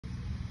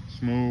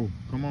Smooth.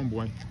 Come on,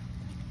 boy.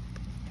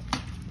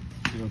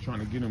 You know, trying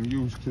to get him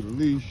used to the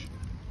leash.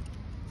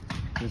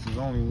 This is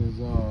only his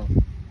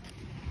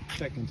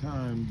second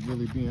time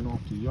really being off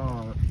the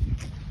yard.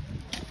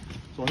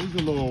 So he's a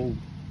little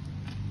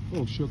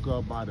shook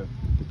up by the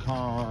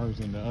cars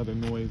and the other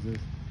noises.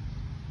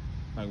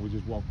 Like we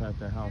just walked past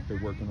that house,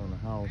 they're working on the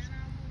house.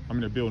 I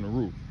mean, they're building a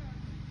roof.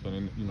 So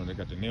then, you know, they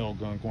got the nail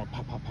gun going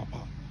pop, pop, pop,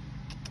 pop.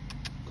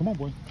 Come on,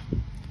 boy.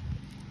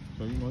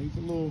 So, you know, he's a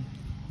little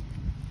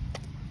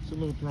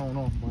thrown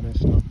off by that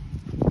stuff.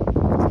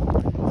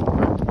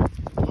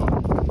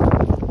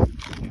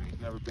 He's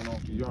never been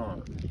off the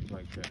yard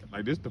like that.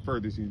 Like this is the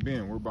furthest he's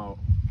been. We're about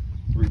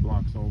 3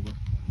 blocks over.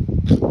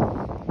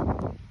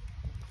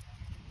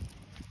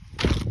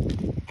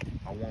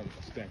 I want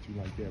a statue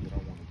like that, but I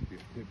want it to be a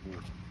pit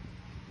bull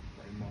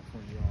right in my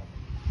front yard.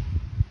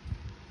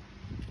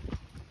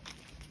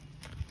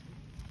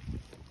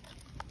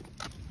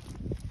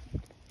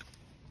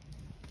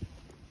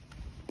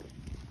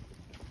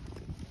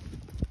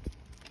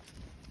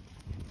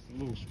 It's a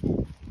little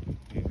spook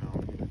getting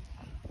out here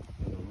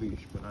on a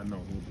leash, but I know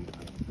he'll be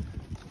out.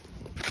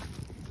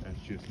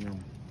 That's just him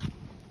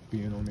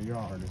being on the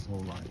yard his whole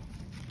life.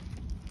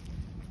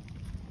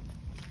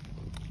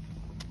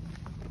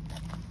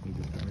 He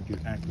just gotta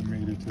get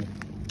acclimated to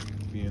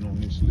being on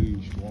this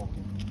leash,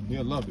 walking.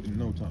 He'll love it in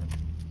no time.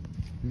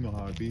 You know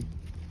how it be.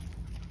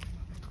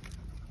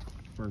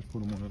 First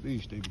put him on the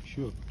leash, they be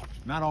shook.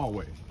 Not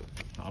always.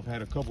 I've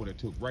had a couple that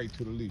took right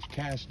to the leash.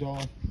 Cash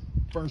dog,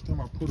 first time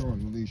I put her on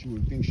the leash, you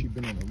would think she'd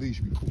been on the leash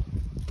before.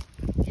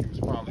 She was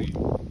probably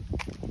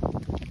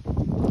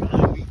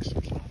 9 weeks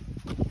or something.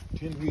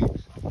 10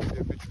 weeks. I put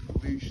that bitch on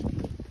the leash.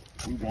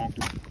 We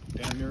walked her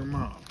down near a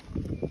mile.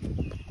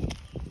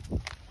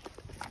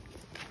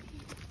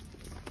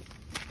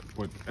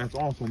 But that's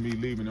also me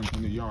leaving them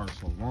in the yard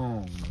so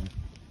long, man.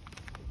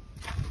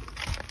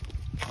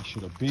 I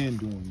should have been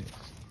doing this.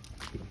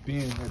 Should have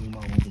been having him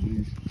out on the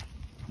leash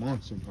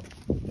months ago.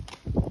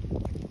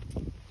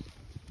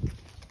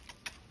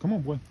 Come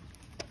on, boy.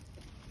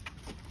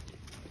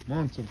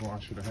 Months ago, I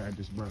should have had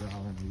this brother out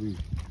on the leash.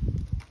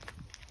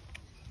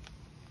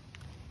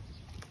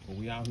 But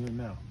we out here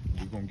now.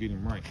 We're gonna get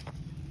him right.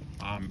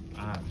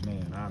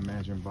 Man, I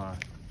imagine by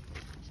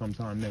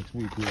sometime next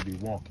week he'll be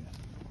walking.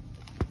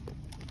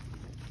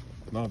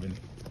 Loving it.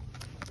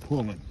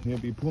 Pulling. He'll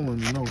be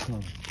pulling in no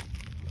time.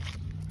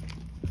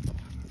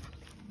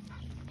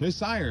 His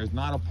sire is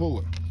not a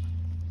puller.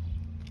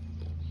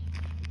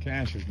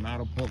 Cash is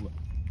not a puller.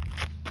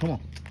 Come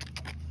on.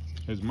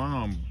 His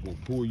mom will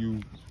pull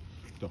you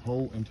the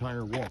whole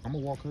entire walk. I'm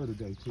gonna walk her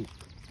today too.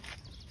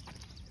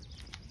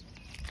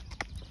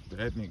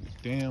 That nigga's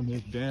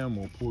his dam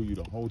will pull you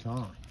the whole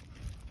time.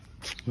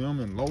 Him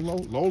and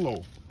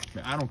Lolo,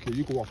 man, I don't care.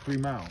 You can walk 3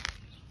 miles.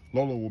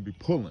 Lolo will be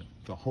pulling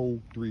the whole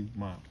 3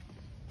 miles.